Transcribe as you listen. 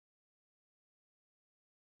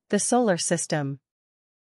The solar system.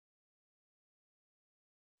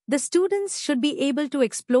 The students should be able to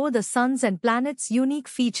explore the Sun's and planets' unique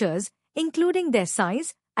features, including their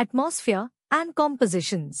size, atmosphere, and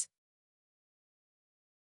compositions.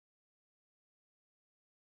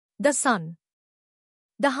 The Sun.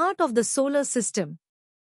 The heart of the solar system.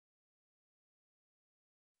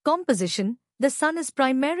 Composition. The Sun is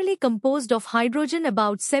primarily composed of hydrogen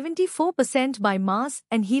about 74% by mass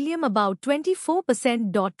and helium about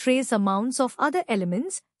 24%. Trace amounts of other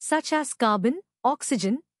elements, such as carbon,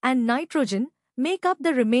 oxygen, and nitrogen, make up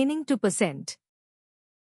the remaining 2%.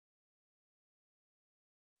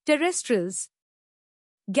 Terrestrials.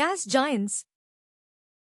 Gas giants.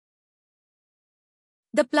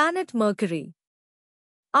 The planet Mercury.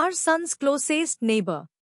 Our Sun's closest neighbor.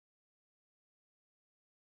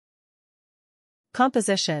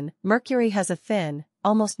 Composition. Mercury has a thin,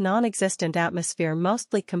 almost non-existent atmosphere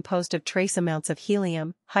mostly composed of trace amounts of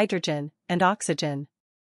helium, hydrogen, and oxygen.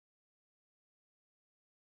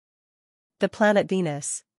 The planet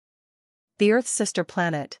Venus. The Earth's sister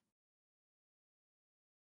planet.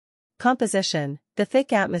 Composition. The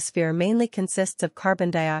thick atmosphere mainly consists of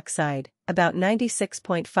carbon dioxide, about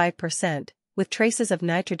 96.5%, with traces of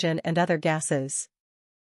nitrogen and other gases.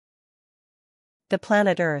 The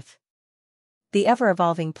planet Earth. The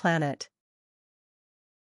ever-evolving planet.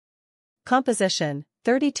 Composition.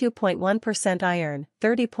 32.1% iron,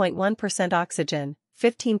 30.1% oxygen,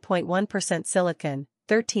 15.1% silicon,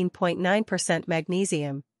 13.9%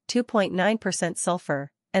 magnesium, 2.9%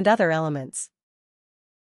 sulfur, and other elements.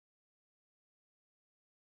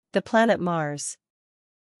 The planet Mars.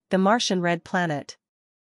 The Martian red planet.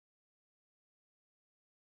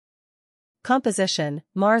 Composition.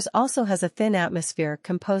 Mars also has a thin atmosphere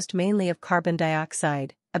composed mainly of carbon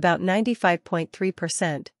dioxide, about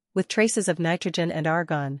 95.3%, with traces of nitrogen and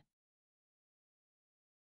argon.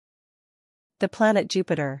 The planet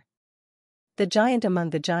Jupiter. The giant among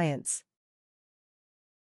the giants.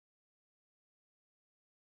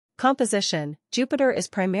 Composition. Jupiter is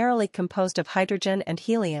primarily composed of hydrogen and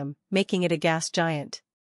helium, making it a gas giant.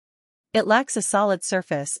 It lacks a solid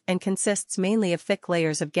surface and consists mainly of thick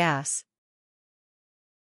layers of gas.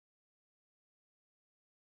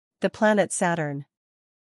 The planet Saturn.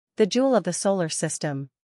 The jewel of the solar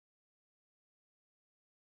system.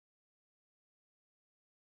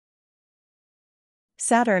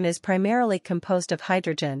 Saturn is primarily composed of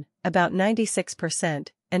hydrogen, about 96%,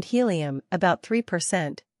 and helium, about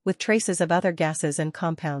 3%, with traces of other gases and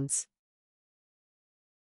compounds.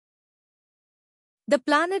 The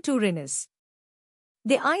planet Uranus.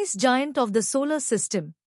 The ice giant of the solar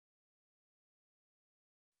system.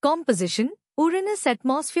 Composition. Uranus'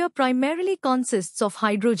 atmosphere primarily consists of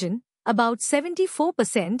hydrogen, about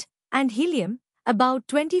 74%, and helium, about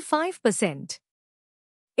 25%.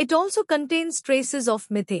 It also contains traces of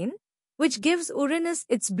methane, which gives Uranus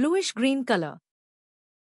its bluish-green color.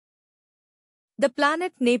 The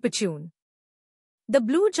planet Neptune. The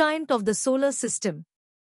blue giant of the solar system.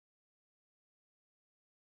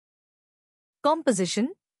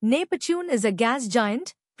 Composition. Neptune is a gas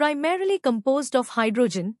giant, primarily composed of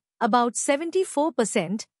hydrogen, about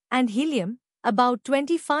 74%, and helium, about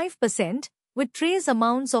 25%, with trace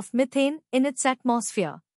amounts of methane in its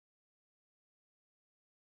atmosphere.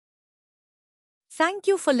 Thank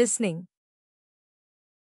you for listening.